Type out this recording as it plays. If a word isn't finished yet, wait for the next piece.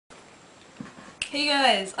Hey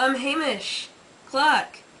guys, I'm Hamish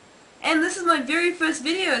Clark, and this is my very first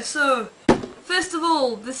video, so first of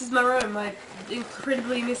all, this is my room, my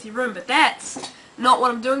incredibly messy room, but that's not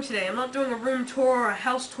what I'm doing today. I'm not doing a room tour or a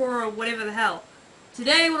house tour or whatever the hell.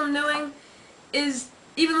 Today what I'm doing is,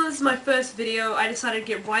 even though this is my first video, I decided to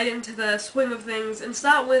get right into the swing of things and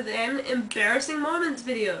start with an embarrassing moments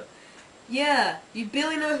video. Yeah, you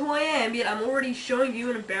barely know who I am, yet I'm already showing you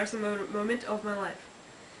an embarrassing moment of my life.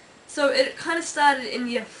 So it kind of started in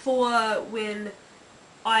year 4 when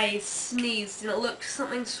I sneezed, and it looked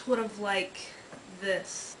something sort of like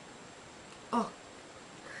this. Oh.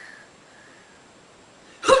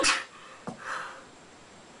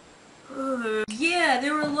 Yeah,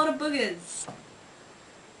 there were a lot of boogers.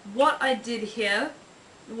 What I did here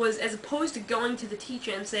was, as opposed to going to the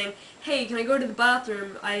teacher and saying, hey, can I go to the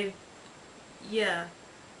bathroom, need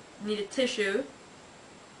a tissue,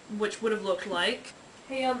 which would have looked like,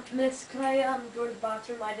 hey, miss, can I, go to the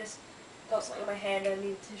bathroom? I just got something in my hand and I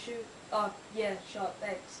need a tissue. Oh, yeah, sure,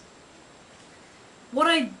 thanks. What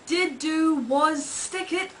I did do was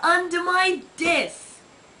stick it under my desk.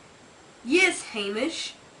 Yes,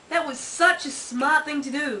 Hamish, that was such a smart thing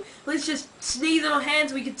to do. Let's just sneeze on our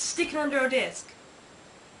hands and we could stick it under our desk.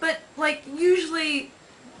 But, like, usually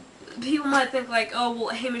people might think, like, oh, well,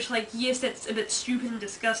 Hamish, like, yes, that's a bit stupid and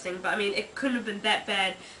disgusting, but, I mean, it couldn't have been that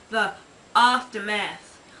bad. The aftermath.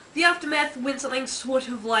 The aftermath went something sort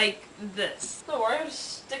of like this. Don't worry, I'll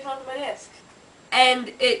just stick it onto my desk.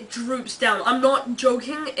 And it droops down. I'm not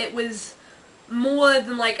joking, it was more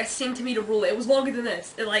than, like, a centimeter ruler. It was longer than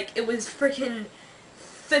this. It was freaking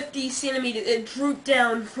 50 centimeters. It drooped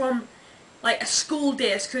down from, like, a school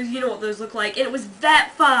desk, because you know what those look like, and it was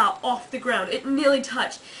that far off the ground. It nearly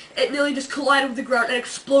touched. It nearly just collided with the ground and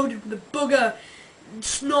exploded with a booger,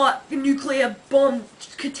 snot, nuclear bomb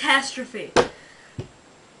catastrophe.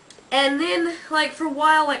 And then, like, for a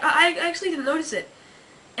while, like, I actually didn't notice it.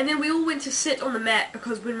 And then we all went to sit on the mat,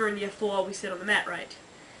 because when we're in year 4, we sit on the mat, right?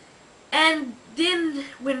 And then,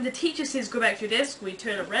 when the teacher says, go back to your desk, we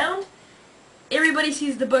turn around, everybody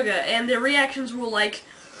sees the booger, and their reactions were like,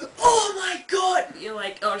 oh my god! You're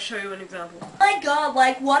like, I'll show you an example. Oh my god,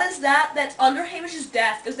 like, what is that that's under Hamish's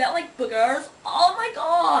desk? Is that, like, boogers? Oh my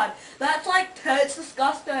god! That's, like, it's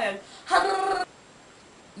disgusting.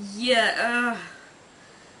 Yeah,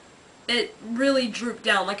 it really drooped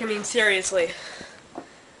down, like, I mean, seriously.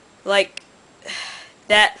 Like,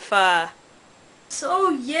 that far. So,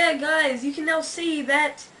 yeah, guys, you can now see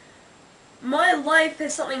that my life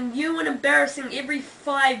has something new and embarrassing every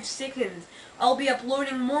 5 seconds. I'll be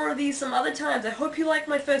uploading more of these some other times. I hope you liked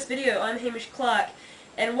my first video. I'm Hamish Clark,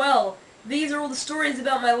 and well, these are all the stories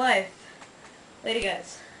about my life. Later,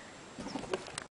 guys.